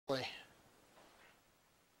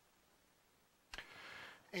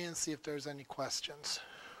and see if there's any questions.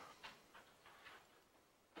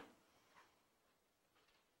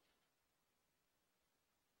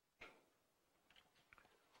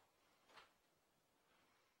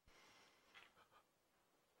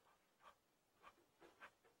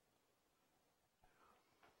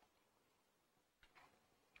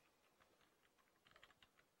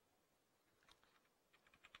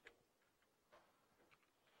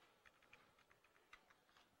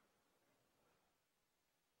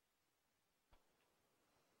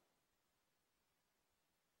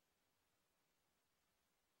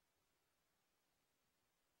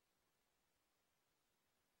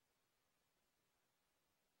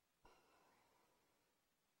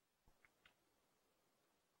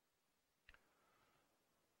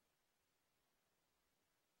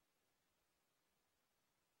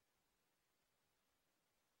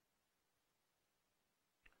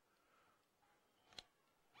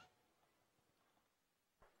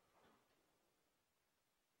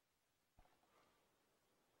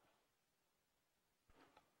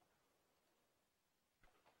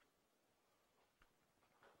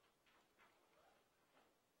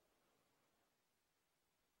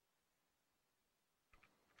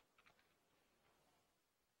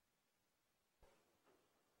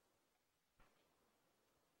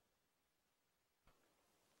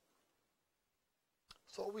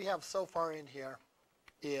 So what we have so far in here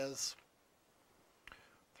is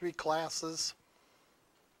 3 classes: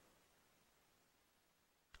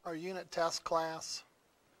 our unit test class,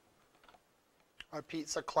 our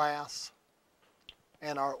pizza class,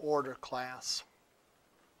 and our order class.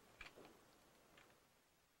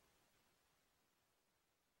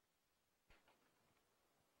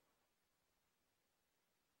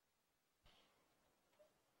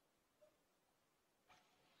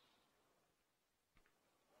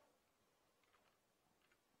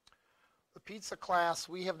 The pizza class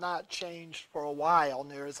we have not changed for a while,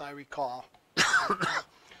 near as I recall.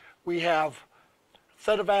 We have a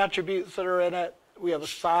set of attributes that are in it. We have a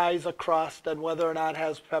size, a crust, and whether or not it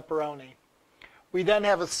has pepperoni. We then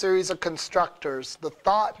have a series of constructors, the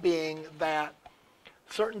thought being that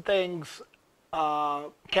certain things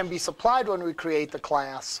can be supplied when we create the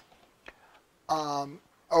class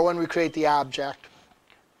or when we create the object,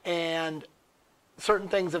 and certain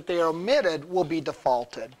things, if they are omitted, will be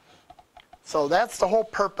defaulted. So that's the whole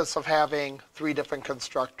purpose of having 3 different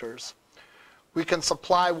constructors. We can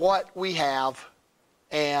supply what we have,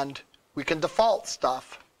 and we can default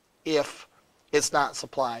stuff if it's not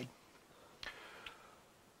supplied.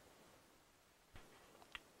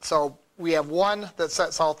 So we have one that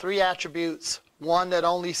sets all 3 attributes, one that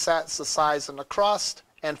only sets the size and the crust,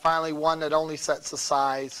 and finally one that only sets the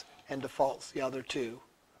size and defaults the other 2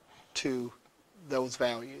 to those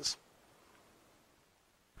values.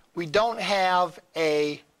 We don't have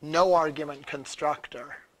a no argument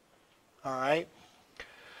constructor, all right?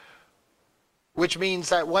 Which means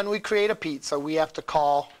that when we create a pizza, we have to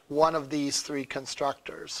call one of these 3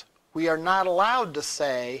 constructors. We are not allowed to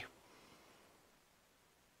say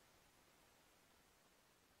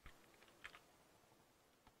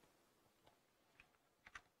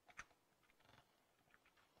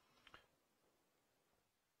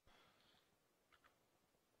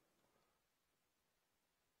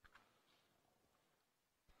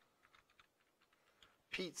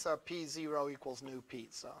pizza P0 equals new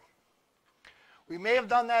pizza. We may have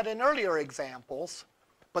done that in earlier examples,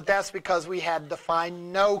 but that's because we had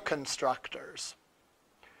defined no constructors.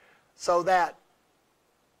 So that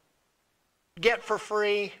get for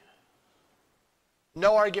free,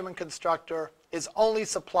 no argument constructor is only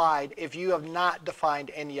supplied if you have not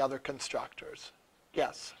defined any other constructors.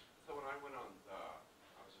 Yes? So when I went on,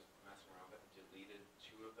 I was just messing around and deleted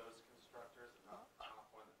 2 of those constructors, and the top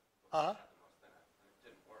one was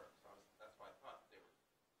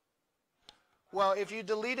well, if you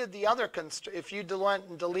deleted the other if you went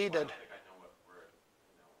and deleted. I don't think I know what word,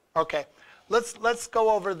 you know. Okay, let's go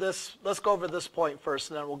over this. Let's go over this point first,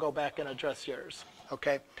 and then we'll go back and address yours.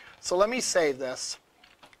 Okay, so let me save this,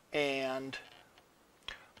 and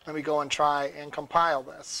let me go and try and compile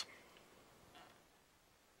this.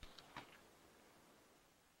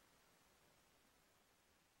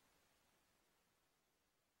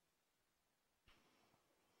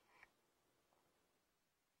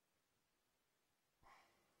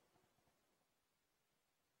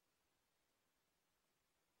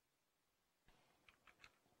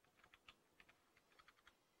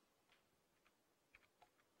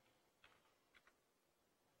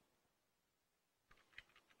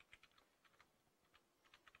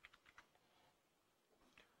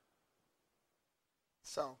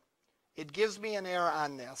 So it gives me an error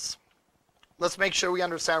on this. Let's make sure we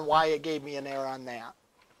understand why it gave me an error on that.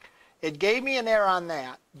 It gave me an error on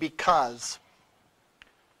that because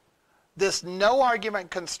this no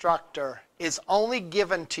argument constructor is only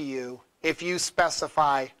given to you if you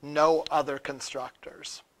specify no other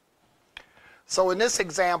constructors. So in this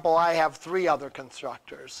example, I have 3 other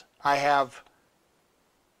constructors. I have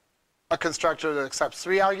a constructor that accepts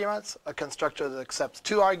 3 arguments, a constructor that accepts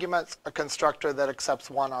 2 arguments, a constructor that accepts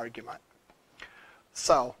 1 argument.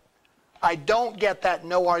 So I don't get that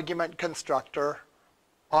no argument constructor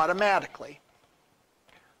automatically.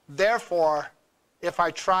 Therefore, if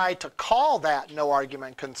I try to call that no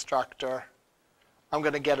argument constructor, I'm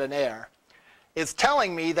going to get an error. It's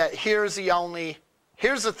telling me that here's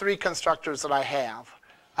the 3 constructors that I have.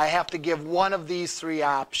 I have to give one of these 3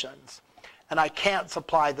 options. And I can't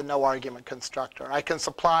supply the no argument constructor. I can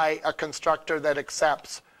supply a constructor that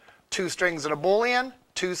accepts 2 strings and a Boolean,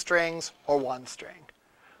 2 strings, or 1 string.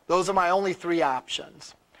 Those are my only 3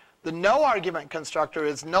 options. The no argument constructor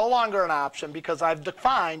is no longer an option because I've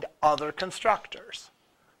defined other constructors.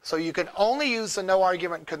 So you can only use the no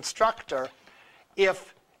argument constructor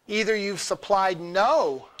if either you've supplied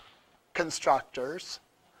no constructors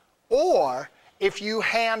or if you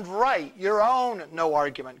handwrite your own no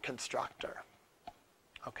argument constructor.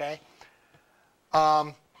 Okay?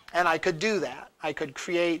 And I could do that. I could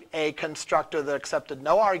create a constructor that accepted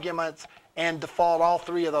no arguments and default all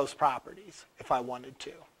 3 of those properties if I wanted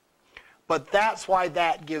to. But that's why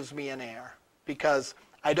that gives me an error, because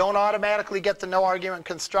I don't automatically get the no argument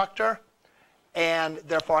constructor, and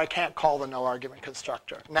therefore I can't call the no argument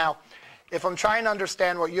constructor. Now, if I'm trying to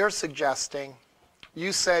understand what you're suggesting,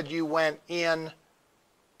 you said you went in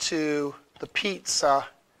to the pizza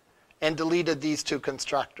and deleted these 2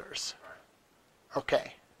 constructors.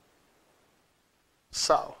 Okay.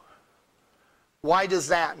 So, why does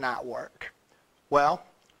that not work? Well,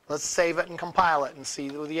 let's save it and compile it and see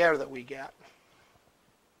the error that we get.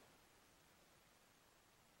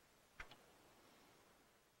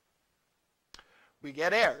 We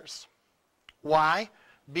get errors. Why?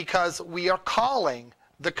 Because we are calling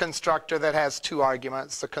the constructor that has 2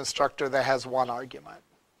 arguments, the constructor that has 1 argument.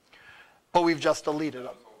 But we've just deleted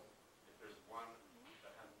them. So if there's one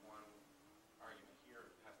that has 1 argument here,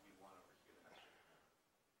 it has to be 1 over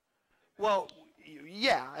here. Well,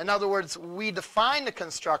 yeah. In other words, we define the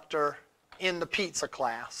constructor in the pizza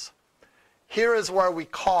class. Here is where we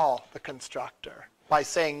call the constructor by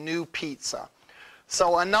saying new pizza.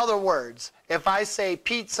 So in other words, if I say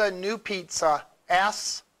pizza, new pizza,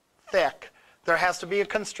 S, thick, there has to be a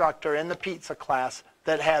constructor in the pizza class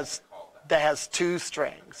that has 2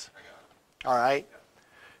 strings. All right?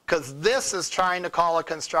 Because this is trying to call a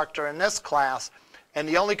constructor in this class, and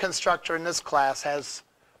the only constructor in this class has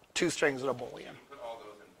 2 strings and a Boolean. You put all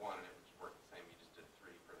those in 1 and it would work the same. You just did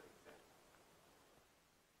 3 for the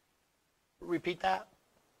example. Repeat that.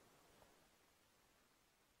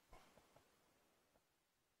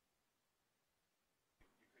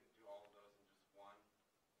 You couldn't do all of those in just 1.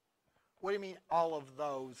 What do you mean all of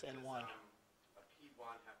those in 1? A P1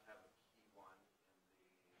 have to have a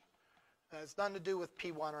P1 in It's nothing to do with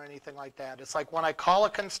P1 or anything like that. It's like when I call a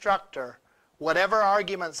constructor, whatever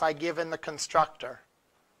arguments I give in the constructor,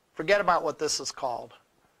 forget about what this is called.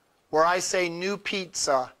 Where I say new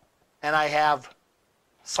pizza and I have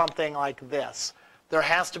something like this, there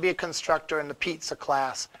has to be a constructor in the pizza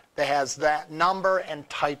class that has that number and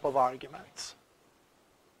type of arguments.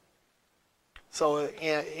 So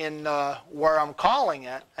in where I'm calling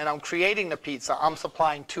it and I'm creating the pizza, I'm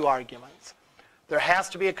supplying 2 arguments. There has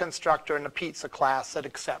to be a constructor in the pizza class that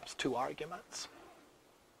accepts 2 arguments,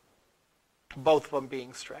 both of them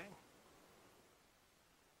being string.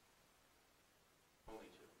 only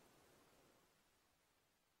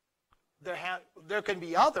 2. There can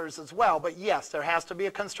be others as well, but yes, there has to be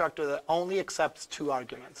a constructor that only accepts 2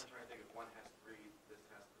 arguments. I'm trying to think if 1 has 3, this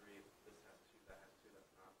has 3, this has 2, that has 2,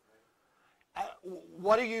 that's not right.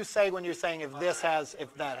 What do you say when you're saying if this has,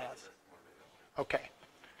 if that has? Okay.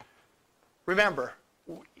 Remember,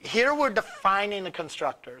 here we're defining the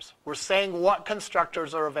constructors. We're saying what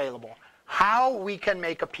constructors are available, how we can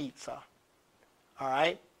make a pizza. All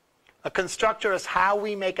right? A constructor is how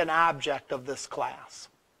we make an object of this class.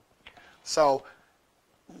 So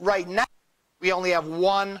right now, we only have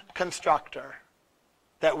 1 constructor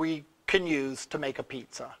that we can use to make a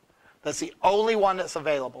pizza. That's the only one that's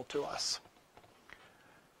available to us.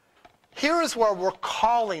 Here is where we're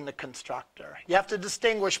calling the constructor. You have to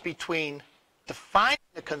distinguish between defining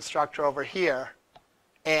the constructor over here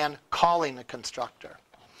and calling the constructor.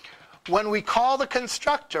 When we call the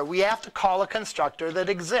constructor, we have to call a constructor that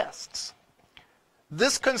exists.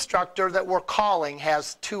 This constructor that we're calling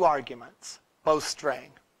has 2 arguments, both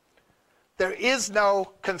string. There is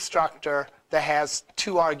no constructor that has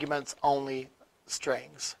 2 arguments, only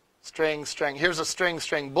strings. String, string. Here's a string,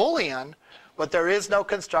 string Boolean, but there is no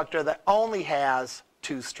constructor that only has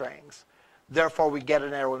 2 strings. Therefore, we get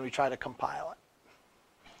an error when we try to compile it.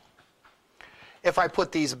 If I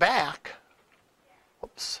put these back,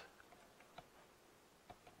 whoops.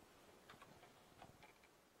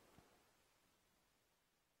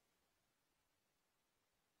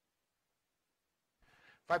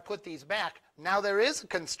 If I put these back, now there is a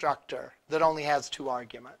constructor that only has 2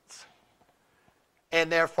 arguments. And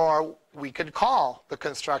therefore, we could call the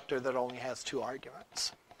constructor that only has 2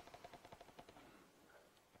 arguments.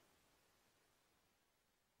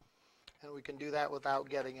 And we can do that without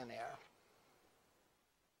getting an error.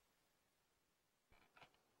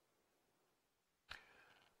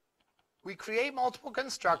 We create multiple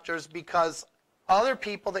constructors because other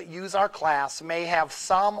people that use our class may have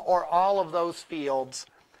some or all of those fields,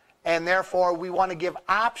 and therefore we want to give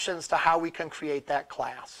options to how we can create that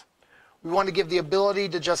class. We want to give the ability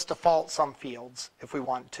to just default some fields if we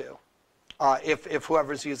want to, if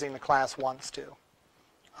whoever's using the class wants to.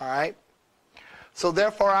 All right? So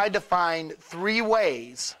therefore, I defined 3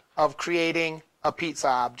 ways of creating a pizza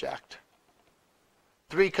object.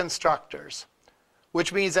 3 constructors,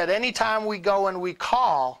 which means that any time we go and we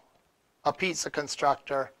call a pizza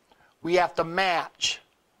constructor, we have to match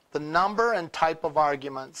the number and type of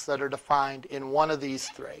arguments that are defined in one of these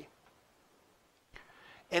 3.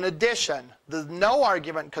 In addition, the no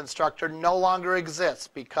argument constructor no longer exists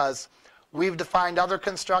because we've defined other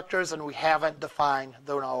constructors and we haven't defined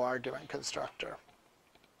the no argument constructor.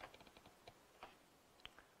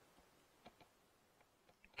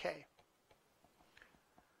 Okay.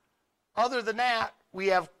 Other than that, we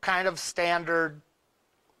have kind of standard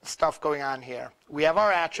stuff going on here. We have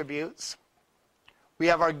our attributes. We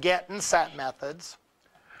have our get and set methods.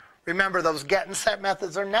 Remember, those get and set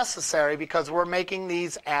methods are necessary because we're making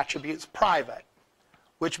these attributes private,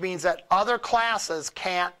 which means that other classes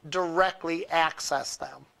can't directly access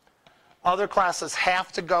them. Other classes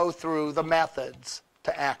have to go through the methods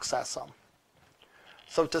to access them.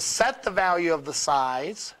 So to set the value of the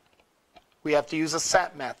size, we have to use a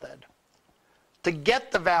set method. To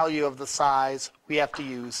get the value of the size, we have to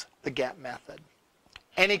use the get method.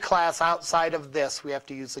 Any class outside of this, we have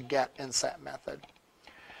to use the get and set method.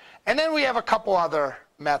 And then we have a couple other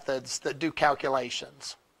methods that do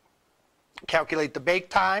calculations. Calculate the bake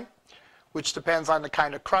time, which depends on the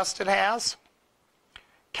kind of crust it has.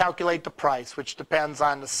 Calculate the price, which depends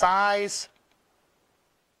on the size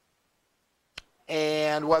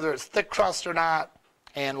and whether it's thick crust or not,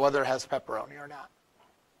 and whether it has pepperoni or not.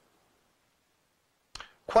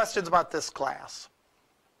 Questions about this class?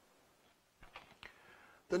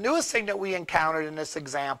 The newest thing that we encountered in this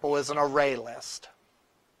example is an array list.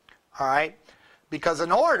 All right? Because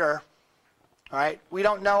an order, all right, we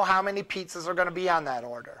don't know how many pizzas are going to be on that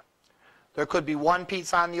order. There could be 1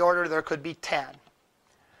 pizza on the order, there could be 10.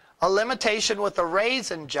 A limitation with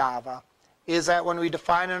arrays in Java is that when we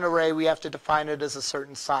define an array, we have to define it as a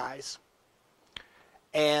certain size.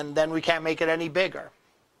 And then we can't make it any bigger.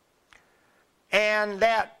 And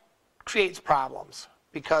that creates problems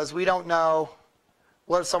because we don't know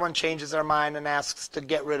what if someone changes their mind and asks to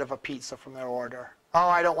get rid of a pizza from their order. Oh,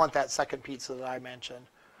 I don't want that second pizza that I mentioned.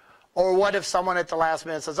 Or what if someone at the last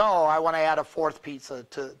minute says, oh, I want to add a 4th pizza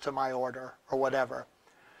to my order, or whatever.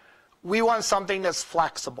 We want something that's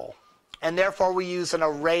flexible, and therefore we use an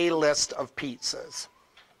array list of pizzas.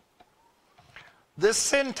 This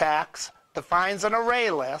syntax defines an array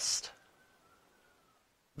list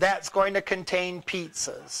that's going to contain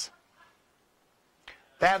pizzas.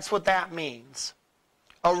 That's what that means.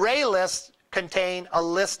 Array lists contain a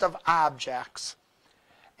list of objects.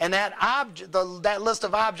 And that list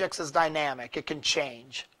of objects is dynamic. It can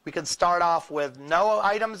change. We can start off with no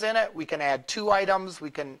items in it. We can add 2 items. We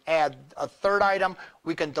can add a 3rd item.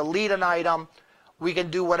 We can delete an item. We can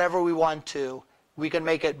do whatever we want to. We can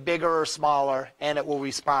make it bigger or smaller, and it will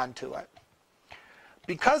respond to it.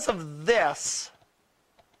 Because of this,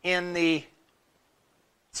 in the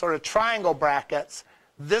sort of triangle brackets,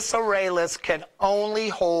 this array list can only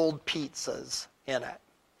hold pizzas in it.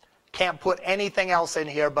 Can't put anything else in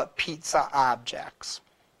here but pizza objects.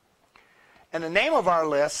 And the name of our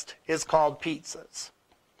list is called pizzas.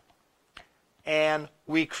 And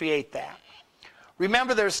we create that.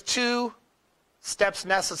 Remember, there's 2 steps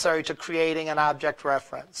necessary to creating an object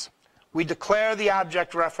reference. We declare the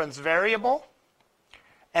object reference variable,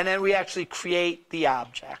 and then we actually create the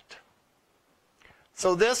object.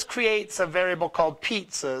 So this creates a variable called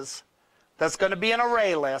pizzas that's going to be an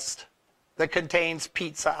array list that contains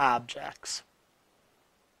pizza objects.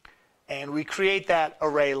 And we create that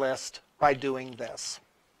array list by doing this.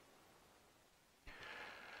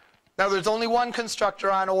 Now there's only one constructor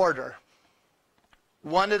on order.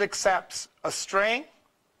 One that accepts a string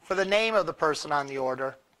for the name of the person on the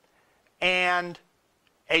order and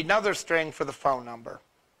another string for the phone number.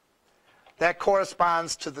 That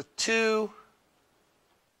corresponds to the two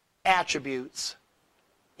attributes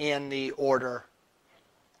in the order.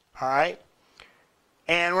 All right?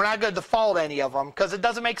 And we're not going to default any of them because it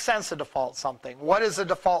doesn't make sense to default something. What is the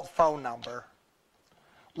default phone number?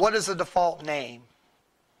 What is the default name?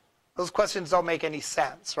 Those questions don't make any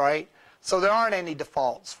sense, right? So there aren't any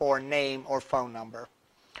defaults for name or phone number.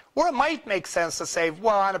 Or it might make sense to say,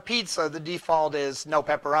 well, on a pizza, the default is no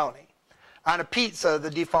pepperoni. On a pizza, the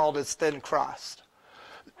default is thin crust.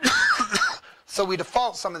 So we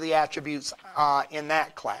default some of the attributes in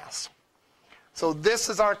that class. So this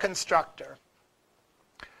is our constructor.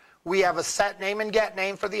 We have a set name and get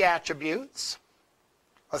name for the attributes,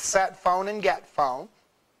 a set phone and get phone.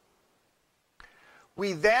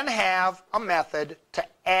 We then have a method to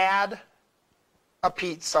add a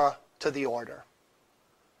pizza to the order.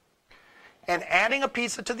 And adding a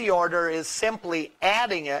pizza to the order is simply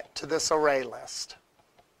adding it to this array list.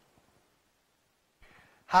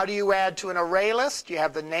 How do you add to an array list? You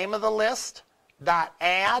have the name of the list,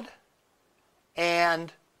 .add,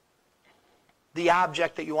 and the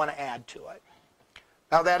object that you want to add to it.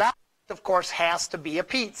 Now that object, of course, has to be a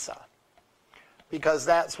pizza because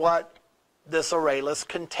that's what this array list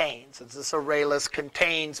contains. This array list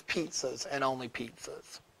contains pizzas and only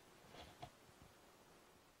pizzas.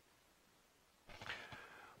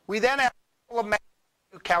 We then have a couple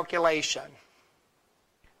of calculation.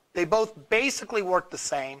 They both basically work the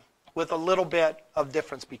same with a little bit of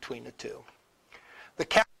difference between the two.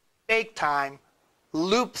 The bake time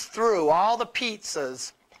loops through all the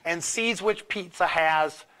pizzas and sees which pizza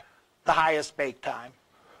has the highest bake time.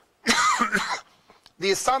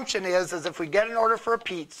 The assumption is if we get an order for a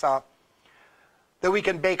pizza, that we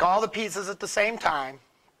can bake all the pizzas at the same time,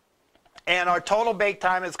 and our total bake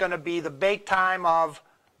time is going to be the bake time of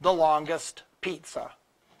the longest pizza.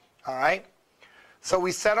 All right? So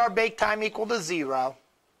we set our bake time equal to 0.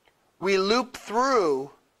 We loop through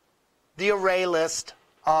the array list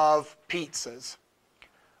of pizzas.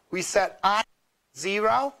 We set I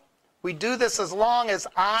 0. We do this as long as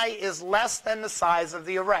I is less than the size of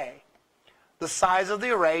the array. The size of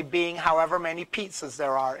the array being however many pizzas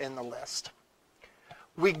there are in the list.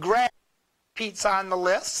 We grab pizza on the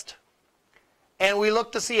list, and we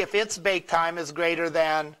look to see if its bake time is greater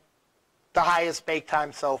than the highest bake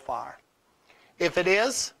time so far. If it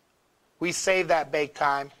is, we save that bake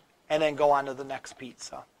time and then go on to the next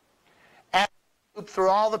pizza. As we loop through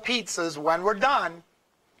all the pizzas, when we're done,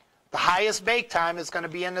 the highest bake time is going to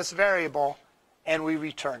be in this variable, and we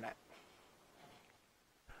return it.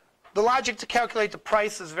 The logic to calculate the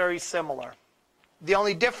price is very similar. The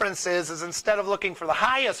only difference is instead of looking for the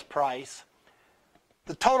highest price,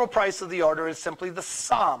 the total price of the order is simply the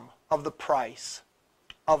sum of the price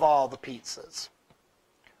of all the pizzas.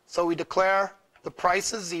 So we declare the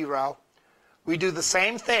price is 0. We do the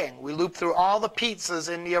same thing. We loop through all the pizzas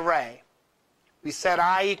in the array. We set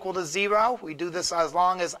I equal to 0. We do this as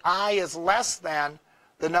long as I is less than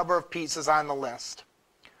the number of pizzas on the list.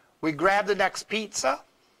 We grab the next pizza.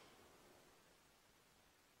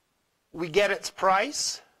 We get its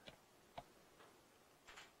price.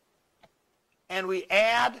 And we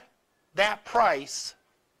add that price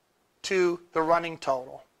to the running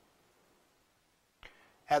total.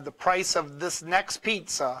 Add the price of this next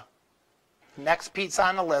pizza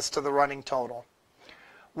on the list, to the running total.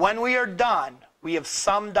 When we are done, we have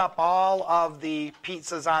summed up all of the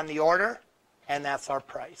pizzas on the order, and that's our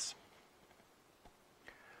price.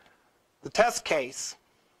 The test case.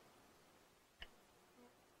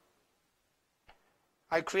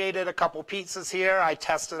 I created a couple pizzas here. I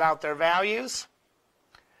tested out their values.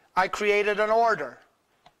 I created an order.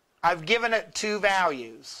 I've given it 2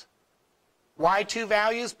 values. Why 2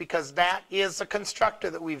 values? Because that is a constructor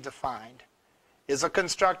that we've defined. Is a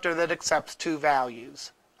constructor that accepts 2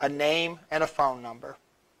 values, a name and a phone number.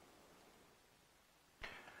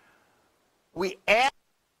 We add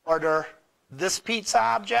to order this pizza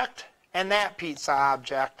object and that pizza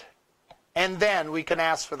object, and then we can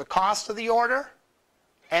ask for the cost of the order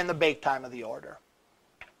and the bake time of the order.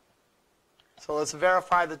 So let's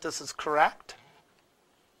verify that this is correct.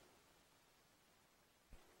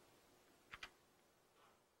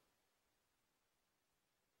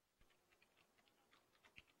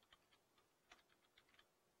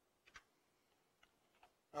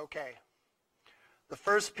 Okay. The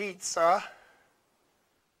first pizza,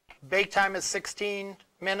 bake time is 16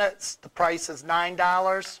 minutes. The price is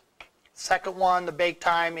 $9. Second one, the bake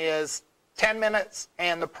time is 10 minutes,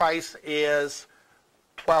 and the price is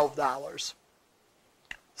 $12.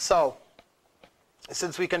 So,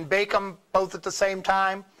 since we can bake them both at the same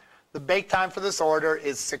time, the bake time for this order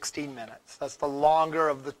is 16 minutes. That's the longer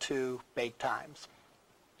of the two bake times.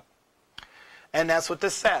 And that's what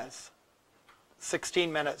this says, 16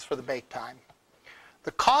 minutes for the bake time.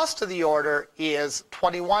 The cost of the order is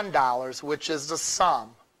 $21, which is the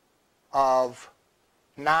sum of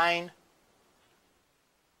 $9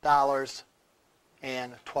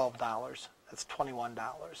 and $12. That's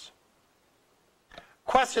 $21.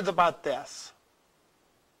 Questions about this?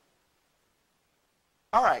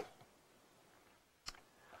 All right.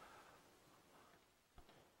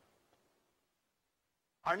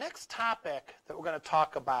 Our next topic that we're going to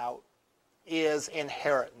talk about is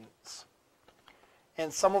inheritance.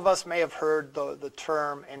 And some of us may have heard the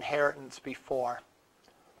term inheritance before.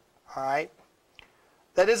 All right?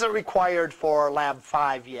 That isn't required for Lab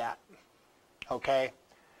 5 yet. Okay?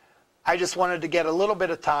 I just wanted to get a little bit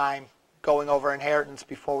of time going over inheritance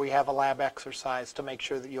before we have a lab exercise to make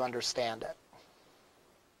sure that you understand it.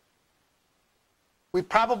 We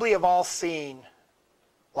probably have all seen,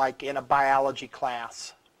 like in a biology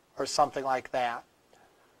class or something like that,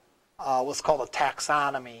 what's called a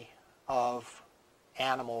taxonomy of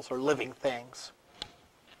animals or living things.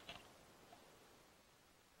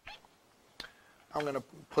 I'm going to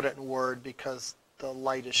put it in Word because the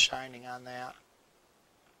light is shining on that.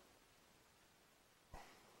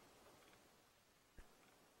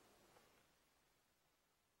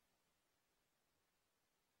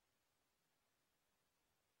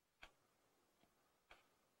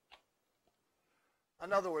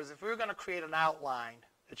 In other words, if we were going to create an outline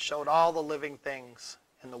that showed all the living things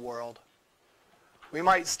in the world, we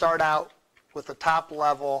might start out with the top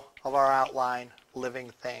level of our outline, living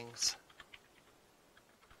things.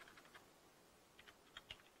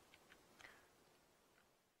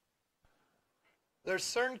 There's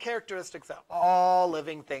certain characteristics that all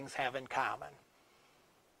living things have in common,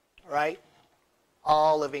 right?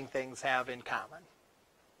 All living things have in common.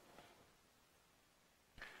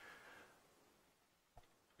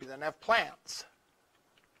 We then have plants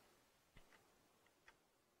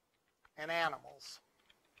and animals.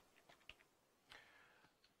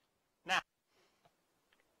 Now,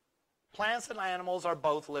 plants and animals are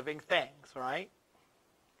both living things, right?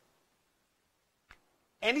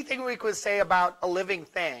 Anything we could say about a living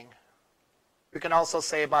thing, we can also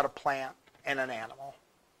say about a plant and an animal.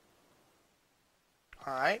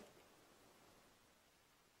 All right?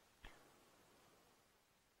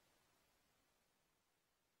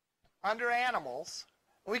 Under animals,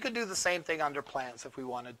 we could do the same thing under plants if we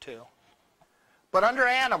wanted to. But under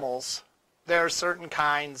animals, there are certain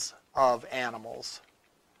kinds of animals.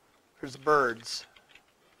 There's birds,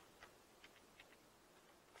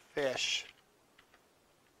 fish,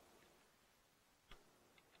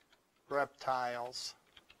 reptiles,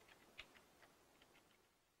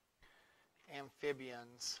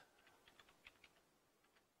 amphibians,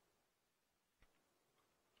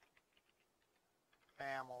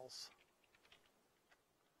 mammals.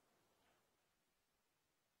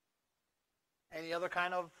 Any other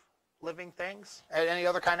kind of living things? Any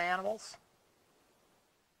other kind of animals?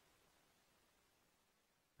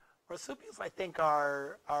 Marsupials, I think,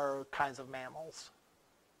 are kinds of mammals.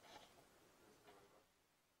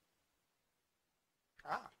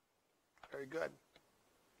 Ah, very good.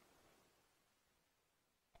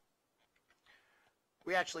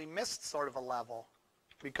 We actually missed sort of a level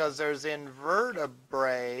because there's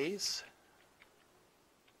invertebrates.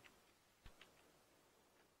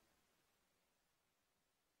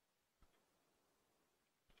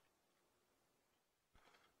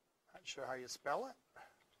 Not sure how you spell it.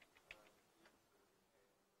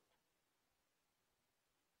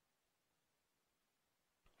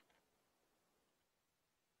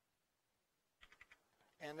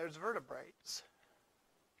 And there's vertebrates.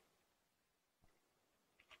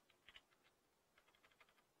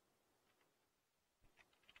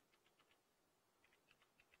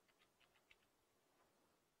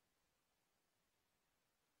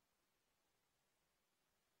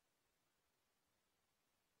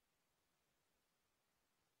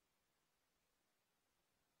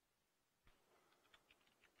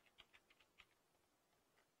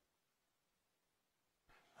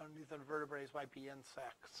 Underneath invertebrates might be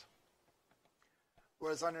insects.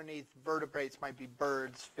 Whereas underneath vertebrates might be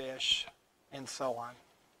birds, fish, and so on.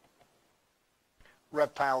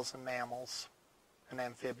 Reptiles and mammals and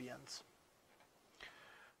amphibians.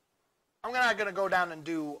 I'm not going to go down and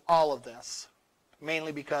do all of this,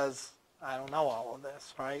 mainly because I don't know all of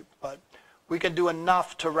this, right? But we can do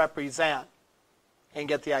enough to represent and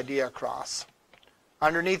get the idea across.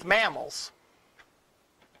 Underneath mammals,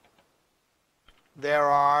 there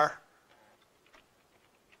are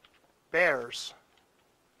bears,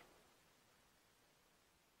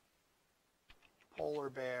 polar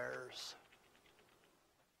bears,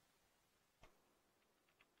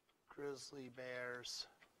 grizzly bears,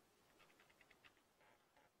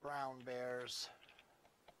 brown bears.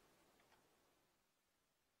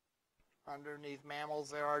 Underneath mammals,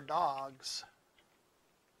 there are dogs,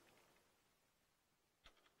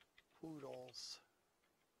 poodles,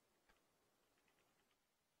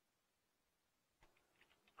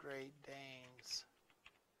 Great Danes,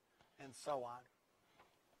 and so on.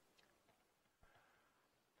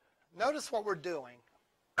 Notice what we're doing.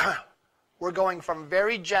 We're going from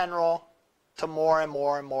very general to more and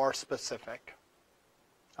more and more specific.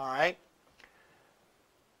 All right?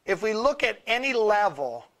 If we look at any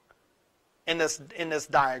level in this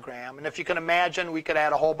diagram, and if you can imagine, we could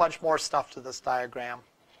add a whole bunch more stuff to this diagram.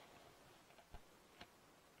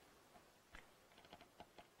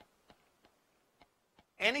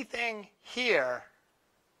 Anything here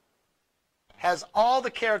has all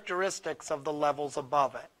the characteristics of the levels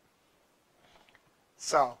above it.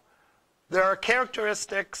 So, there are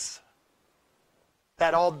characteristics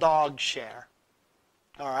that all dogs share.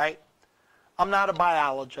 All right? I'm not a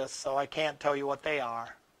biologist, so I can't tell you what they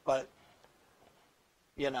are, but,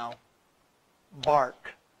 you know,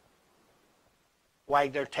 bark,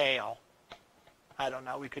 wag their tail. I don't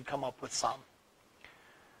know, we could come up with some.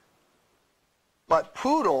 But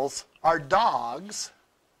poodles are dogs,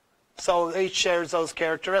 so they share those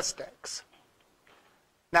characteristics.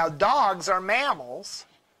 Now, dogs are mammals,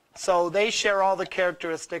 so they share all the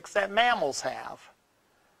characteristics that mammals have.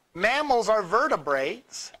 Mammals are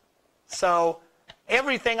vertebrates, so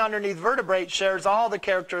everything underneath vertebrates shares all the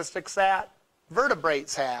characteristics that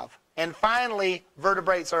vertebrates have. And finally,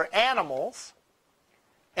 vertebrates are animals,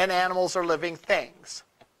 and animals are living things.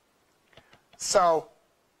 So,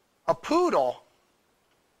 a poodle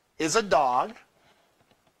is a dog,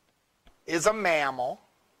 is a mammal,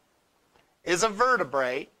 is a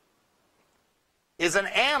vertebrate, is an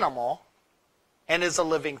animal, and is a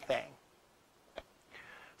living thing.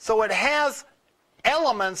 So it has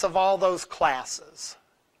elements of all those classes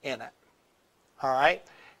in it. All right?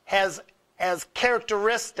 Has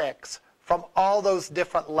characteristics from all those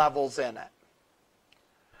different levels in it.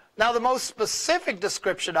 Now, the most specific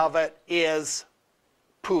description of it is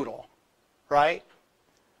poodle, right?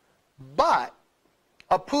 But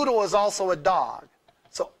a poodle is also a dog.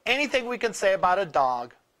 So anything we can say about a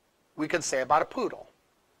dog, we can say about a poodle.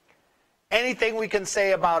 Anything we can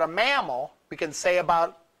say about a mammal, we can say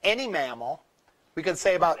about any mammal, we can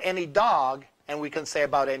say about any dog, and we can say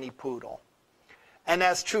about any poodle. And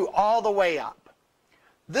that's true all the way up.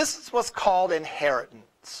 This is what's called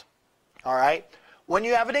inheritance. All right? When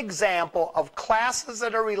you have an example of classes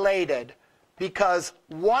that are related because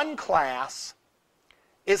one class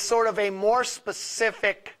is sort of a more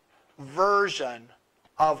specific version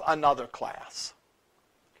of another class.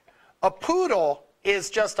 A poodle is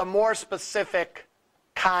just a more specific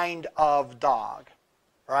kind of dog,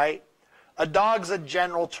 right? A dog's a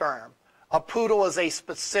general term. A poodle is a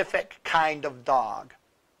specific kind of dog,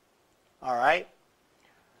 all right?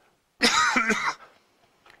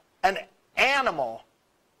 An animal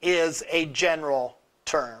is a general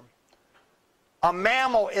term. A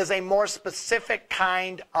mammal is a more specific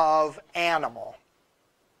kind of animal.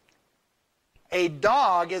 A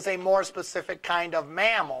dog is a more specific kind of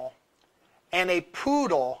mammal, and a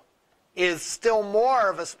poodle is still more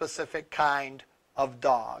of a specific kind of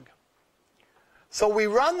dog. So we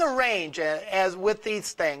run the range as with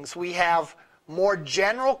these things. We have more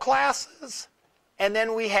general classes, and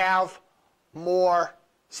then we have more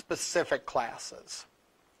specific classes.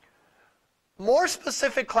 More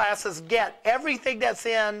specific classes get everything that's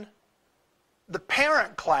in the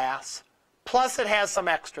parent class, plus it has some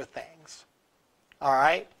extra things. All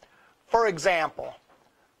right? For example,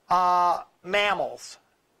 mammals,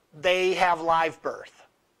 they have live birth.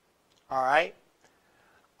 All right?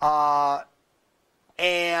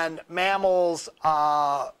 And mammals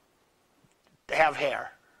have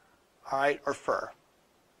hair, all right, or fur.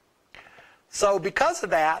 So because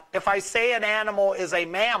of that, if I say an animal is a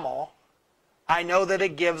mammal, I know that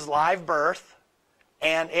it gives live birth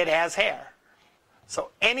and it has hair. So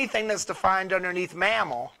anything that's defined underneath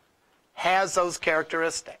mammal has those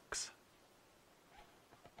characteristics.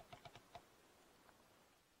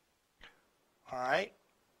 All right?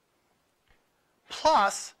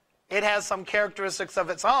 Plus, it has some characteristics of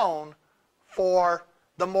its own for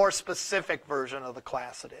the more specific version of the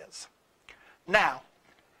class it is. Now,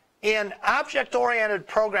 in object-oriented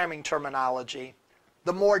programming terminology,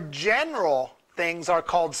 the more general things are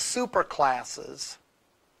called superclasses,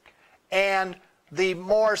 and the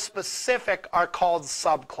more specific are called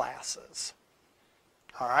subclasses.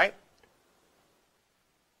 All right?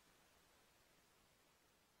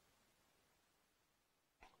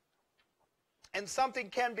 And something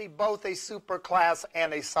can be both a superclass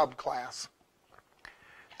and a subclass.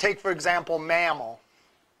 Take, for example, mammal.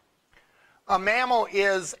 A mammal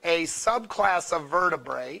is a subclass of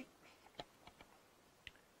vertebrate,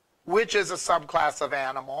 which is a subclass of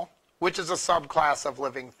animal, which is a subclass of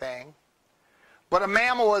living thing. But a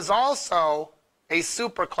mammal is also a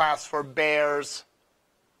superclass for bears,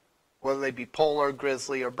 whether they be polar,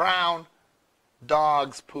 grizzly, or brown,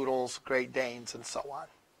 dogs, poodles, Great Danes, and so on.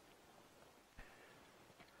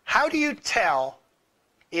 How do you tell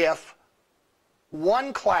if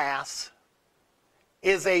one class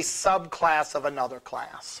is a subclass of another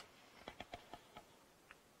class?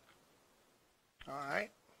 All right.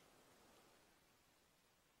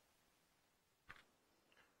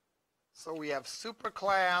 So we have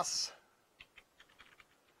superclass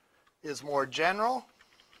is more general.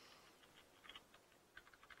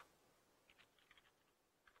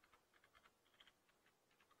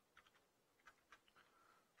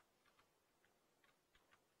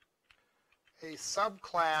 A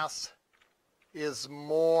subclass is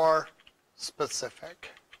more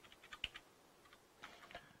specific.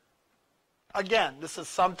 Again, this is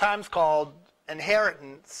sometimes called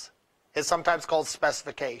inheritance, is sometimes called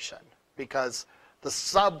specification, because the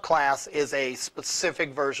subclass is a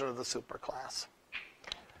specific version of the superclass.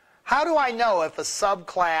 How do I know if a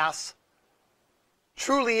subclass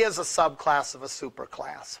truly is a subclass of a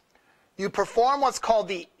superclass? You perform what's called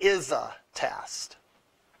the ISA test.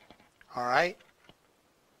 All right?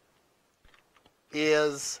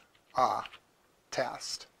 Is a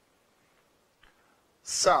test.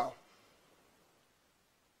 So,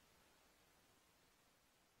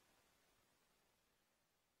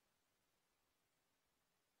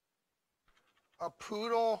 a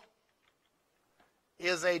poodle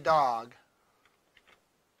is a dog.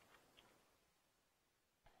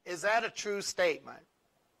 Is that a true statement?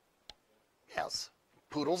 Yes.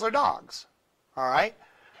 Poodles are dogs. All right?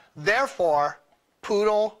 Therefore,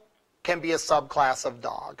 poodle can be a subclass of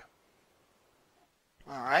dog.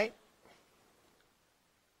 All right?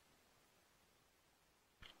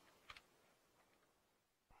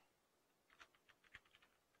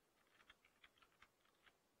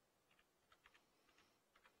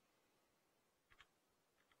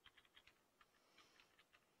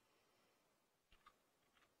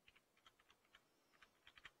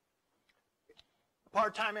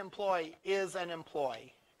 Part-time employee is an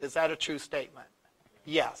employee. Is that a true statement?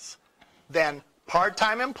 Yes. Then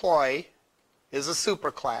part-time employee is a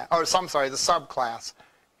superclass, or I'm sorry, the subclass,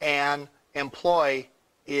 and employee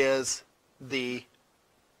is the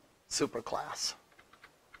superclass.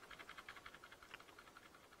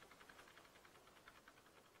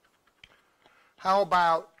 How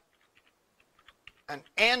about an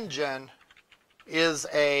engine is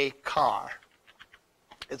a car?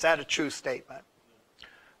 Is that a true statement?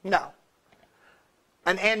 No.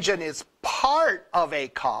 An engine is part of a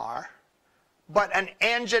car, but an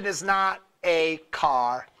engine is not a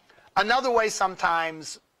car. Another way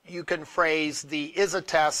sometimes you can phrase the ISA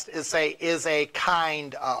test is say, is a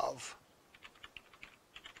kind of.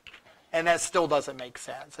 And that still doesn't make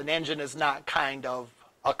sense. An engine is not kind of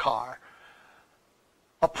a car.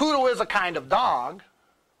 A poodle is a kind of dog,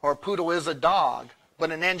 or a poodle is a dog,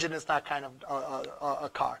 but an engine is not kind of a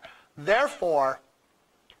car. Therefore,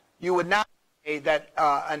 you would not say that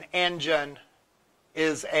an engine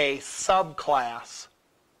is a subclass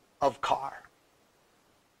of car.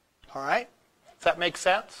 All right? Does that make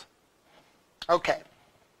sense? Okay.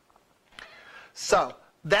 So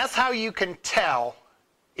that's how you can tell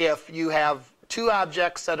if you have two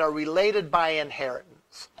objects that are related by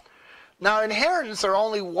inheritance. Now, inheritance are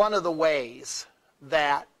only one of the ways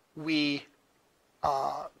that we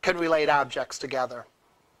can relate objects together.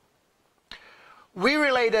 We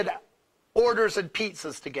related orders and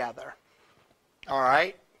pizzas together. All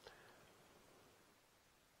right?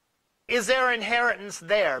 Is there inheritance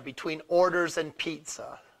there between orders and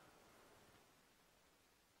pizza?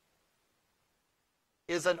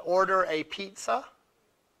 Is an order a pizza?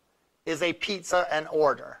 Is a pizza an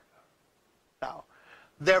order? No.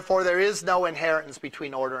 Therefore, there is no inheritance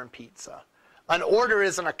between order and pizza. An order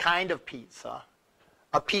isn't a kind of pizza.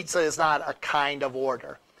 A pizza is not a kind of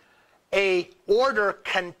order. a order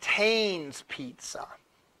contains pizza.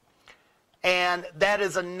 And that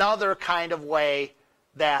is another kind of way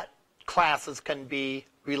that classes can be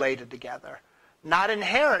related together. Not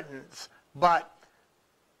inheritance, but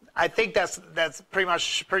I think that's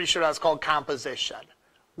pretty sure that's called composition,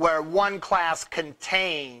 where one class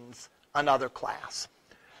contains another class.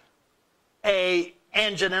 A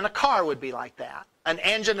engine in a car would be like that. An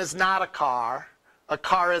engine is not a car. A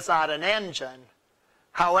car is not an engine.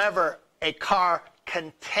 However, a car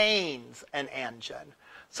contains an engine.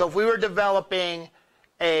 So if we were developing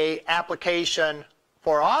an application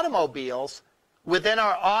for automobiles, within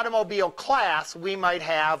our automobile class, we might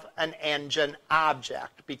have an engine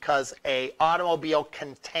object because an automobile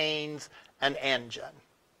contains an engine.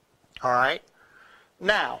 All right?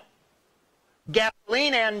 Now,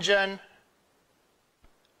 gasoline engine,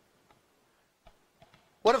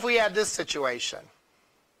 what if we had this situation?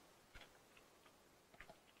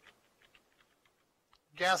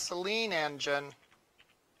 Gasoline engine,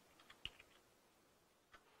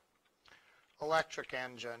 electric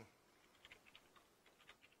engine,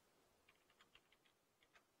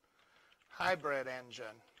 hybrid engine,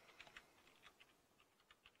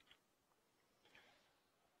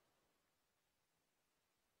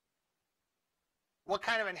 what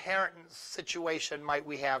kind of inheritance situation might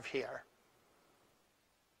we have here?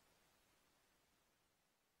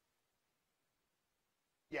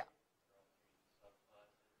 Yeah.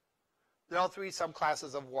 They're all three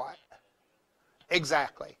subclasses of what?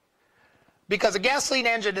 Exactly. Because a gasoline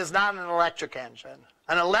engine is not an electric engine.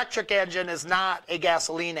 An electric engine is not a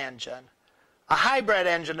gasoline engine. A hybrid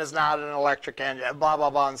engine is not an electric engine, blah, blah,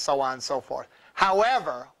 blah, and so on and so forth.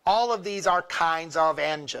 However, all of these are kinds of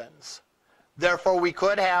engines. Therefore, we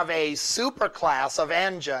could have a superclass of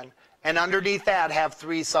engine, and underneath that have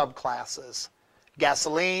three subclasses: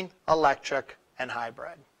 gasoline, electric, and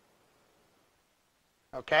hybrid.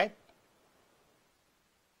 Okay?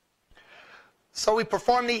 So we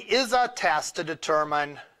perform the ISSA test to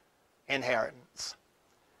determine inheritance.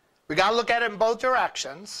 We got to look at it in both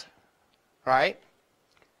directions, right?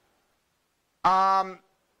 And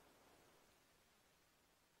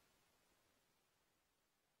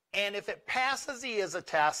if it passes the ISSA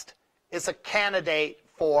test, it's a candidate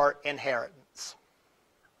for inheritance.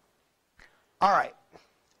 All right.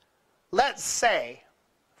 Let's say,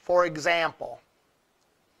 for example,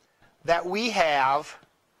 that we have,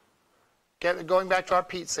 going back to our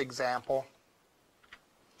pizza example,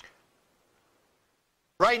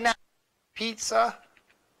 right now, pizza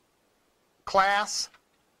class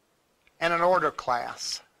and an order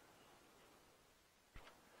class.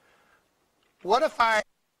 What if I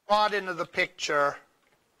brought into the picture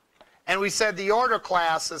and we said the order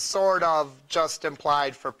class is sort of just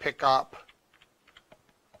implied for pick up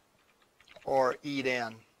or eat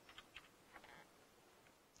in?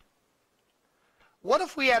 What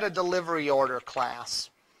if we had a delivery order class?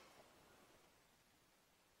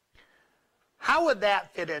 How would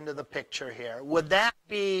that fit into the picture here? Would that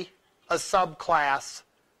be a subclass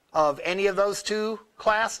of any of those two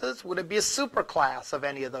classes? Would it be a superclass of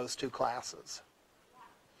any of those two classes?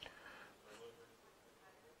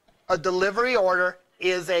 A delivery order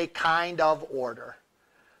is a kind of order.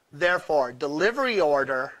 Therefore, delivery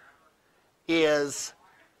order is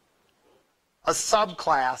a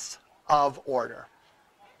subclass of order.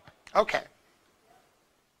 Okay.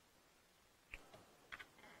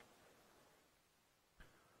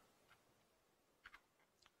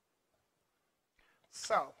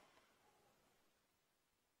 So,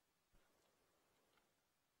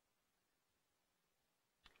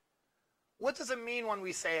 what does it mean when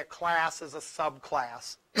we say a class is a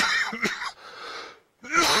subclass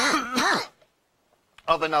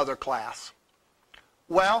of another class?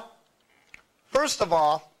 Well, first of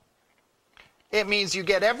all, it means you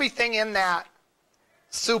get everything in that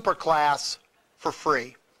superclass for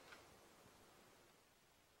free.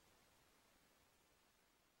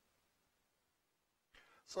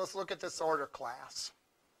 So let's look at this order class.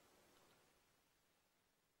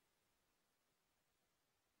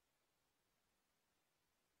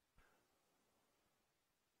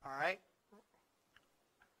 All right.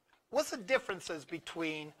 What's the differences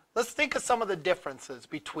between, let's think of some of the differences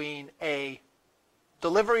between a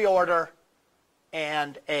delivery order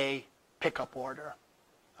and a pickup order,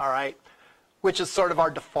 all right, which is sort of our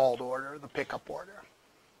default order, the pickup order.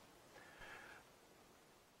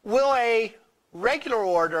 Will a regular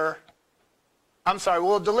order,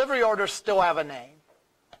 will a delivery order still have a name?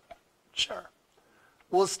 Sure.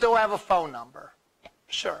 Will it still have a phone number?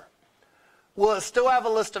 Sure. Will it still have a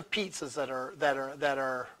list of pizzas that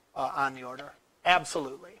are on the order?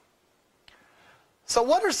 Absolutely. So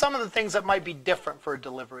what are some of the things that might be different for a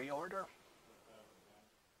delivery order?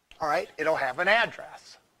 All right, it'll have an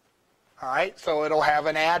address. All right, so it'll have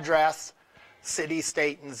an address, city,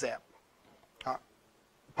 state, and zip.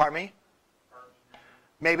 Pardon me?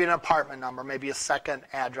 Maybe an apartment number, maybe a second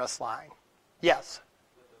address line. Yes?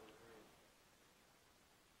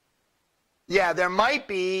 Yeah, there might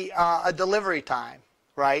be a delivery time,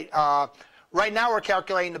 right? Right now we're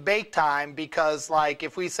calculating the bake time because, like,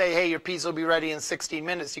 if we say, hey, your pizza will be ready in 16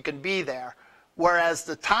 minutes, you can be there. Whereas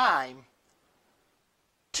the time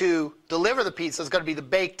to deliver the pizza is going to be the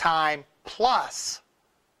bake time plus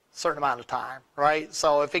a certain amount of time, right?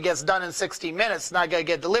 So if it gets done in 16 minutes, it's not going to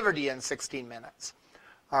get delivered to you in 16 minutes,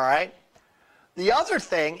 all right? The other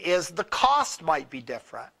thing is the cost might be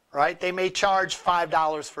different, right? They may charge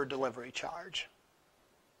 $5 for delivery charge.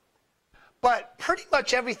 But pretty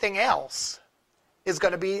much everything else is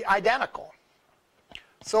going to be identical.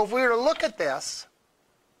 So if we were to look at this,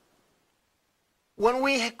 when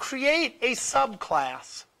we create a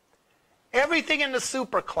subclass, everything in the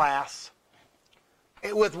superclass,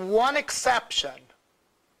 with one exception,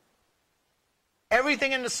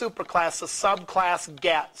 everything in the superclass the subclass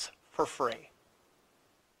gets for free.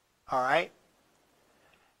 All right?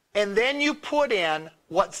 And then you put in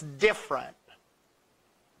what's different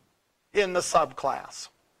in the subclass.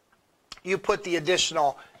 You put the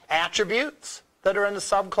additional attributes that are in the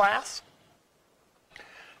subclass.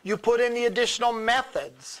 You put in the additional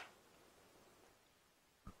methods.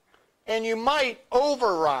 And you might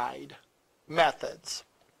override methods.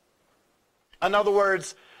 In other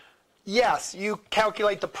words, yes, you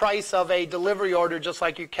calculate the price of a delivery order just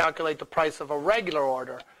like you calculate the price of a regular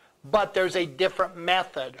order, but there's a different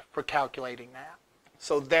method for calculating that.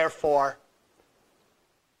 So therefore,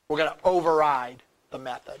 we're going to override the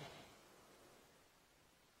method.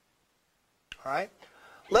 All right?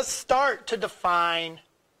 Let's start to define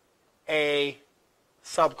a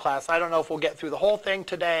subclass. I don't know if we'll get through the whole thing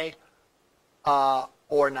today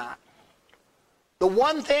or not. The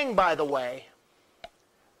one thing, by the way,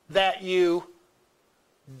 that you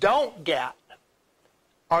don't get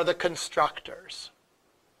are the constructors.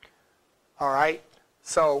 All right?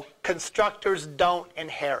 So constructors don't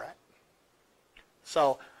inherit.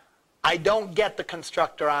 So I don't get the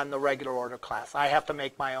constructor on the regular order class. I have to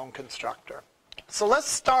make my own constructor. So let's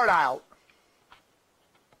start out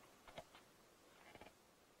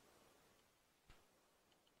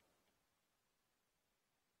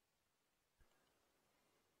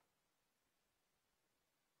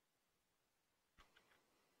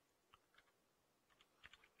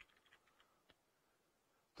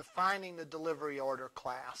defining the delivery order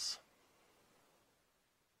class.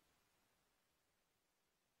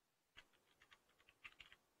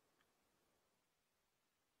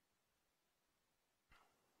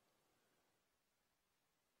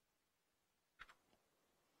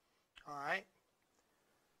 All right.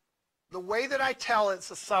 The way that I tell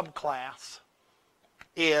it's a subclass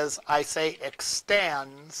is I say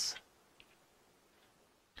extends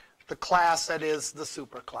the class that is the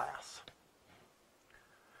superclass.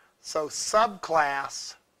 So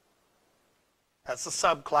subclass, that's a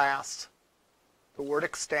subclass. The word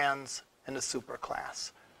extends in the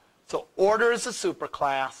superclass. So order is a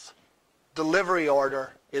superclass. Delivery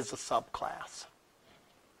order is a subclass.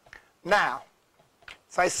 Now,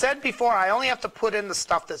 as I said before, I only have to put in the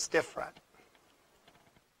stuff that's different.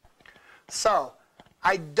 So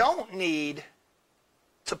I don't need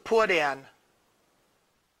to put in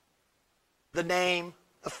the name,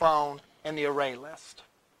 the phone, and the array list.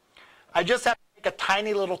 I just have to make a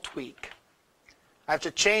tiny little tweak. I have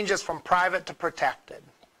to change this from private to protected.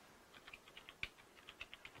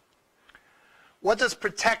 What does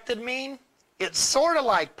protected mean? It's sort of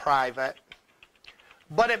like private,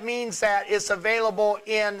 but it means that it's available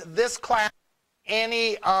in this class,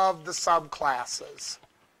 any of the subclasses.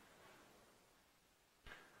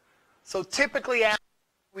 So typically,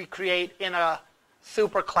 we create in a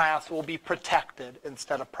superclass will be protected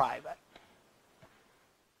instead of private.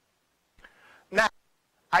 Now,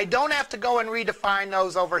 I don't have to go and redefine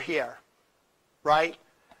those over here, right?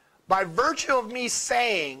 By virtue of me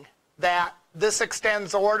saying that this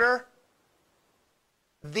extends order,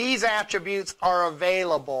 these attributes are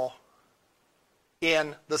available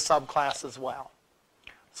in the subclass as well.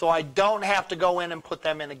 So I don't have to go in and put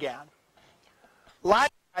them in again.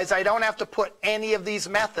 Likewise, I don't have to put any of these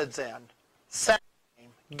methods in. Set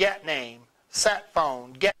name, set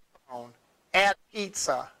phone, get phone, add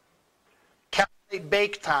pizza, calculate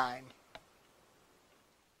bake time,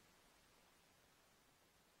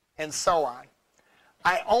 and so on.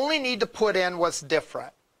 I only need to put in what's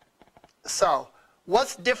different. So,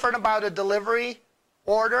 what's different about a delivery?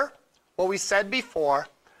 order, what we said before,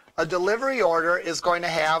 a delivery order is going to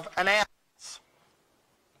have an address.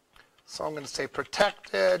 So I'm going to say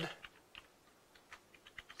protected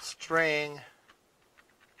string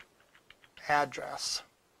address.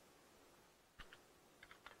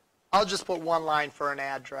 I'll just put one line for an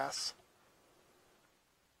address.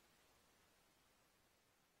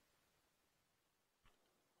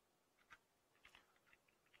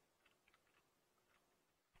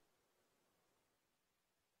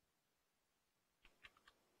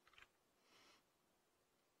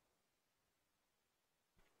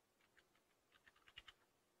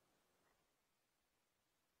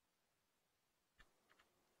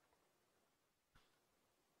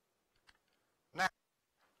 Now,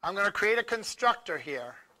 I'm going to create a constructor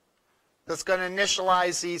here that's going to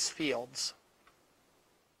initialize these fields.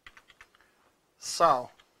 So,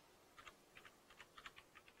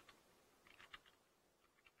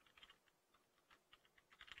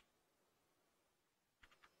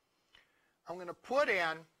 I'm going to put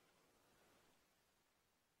in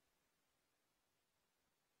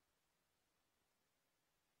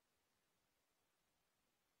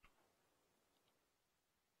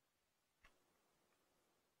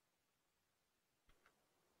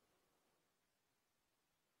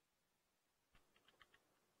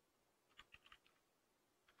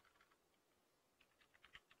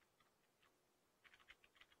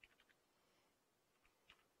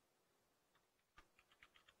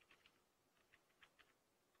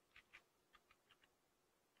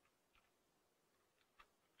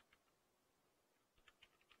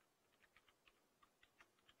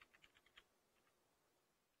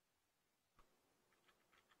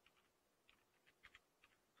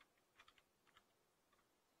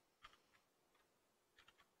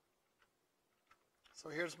So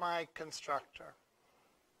here's my constructor.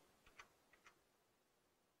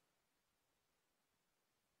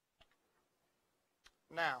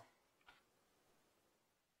 Now,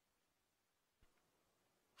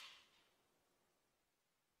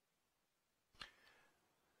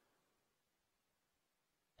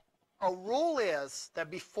 a rule is that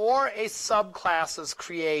before a subclass is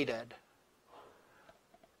created,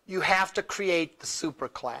 you have to create the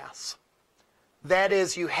superclass. That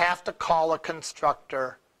is, you have to call a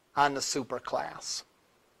constructor on the superclass.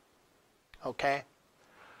 Okay?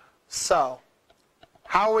 So,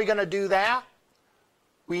 how are we going to do that?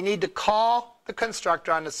 We need to call the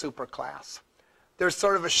constructor on the superclass. There's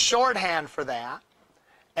sort of a shorthand for that,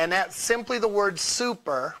 and that's simply the word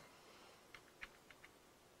super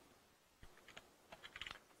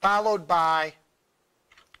followed by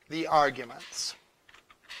the arguments.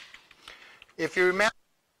 If you remember,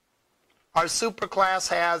 our superclass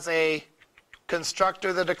has a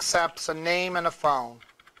constructor that accepts a name and a phone.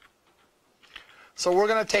 So we're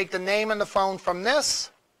going to take the name and the phone from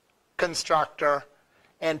this constructor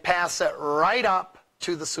and pass it right up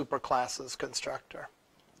to the superclass's constructor.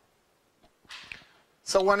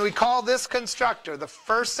 So when we call this constructor, the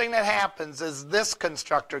first thing that happens is this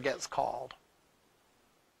constructor gets called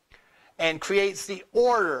and creates the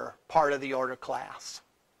order part of the order class.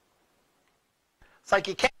 It's like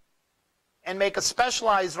you can't and make a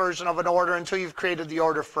specialized version of an order until you've created the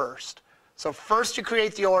order first. So first you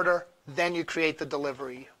create the order, then you create the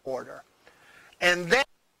delivery order. And then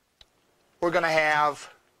we're going to have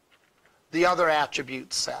the other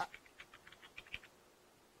attributes set.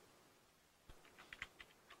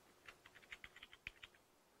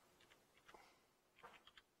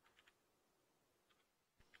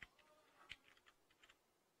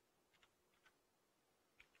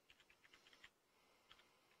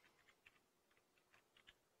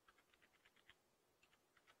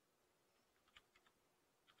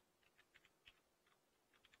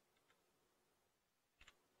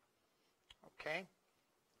 Okay,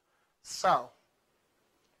 so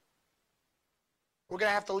we're going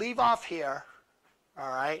to have to leave off here, all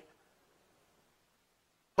right?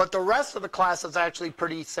 But the rest of the class is actually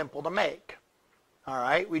pretty simple to make, all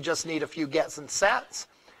right? We just need a few gets and sets,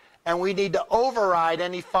 and we need to override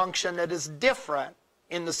any function that is different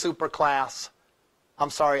in the superclass, on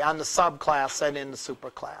the subclass than in the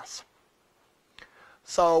superclass.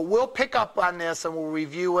 So we'll pick up on this and we'll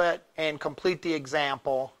review it and complete the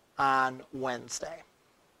example on Wednesday.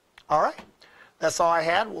 All right, that's all I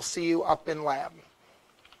had. We'll see you up in lab.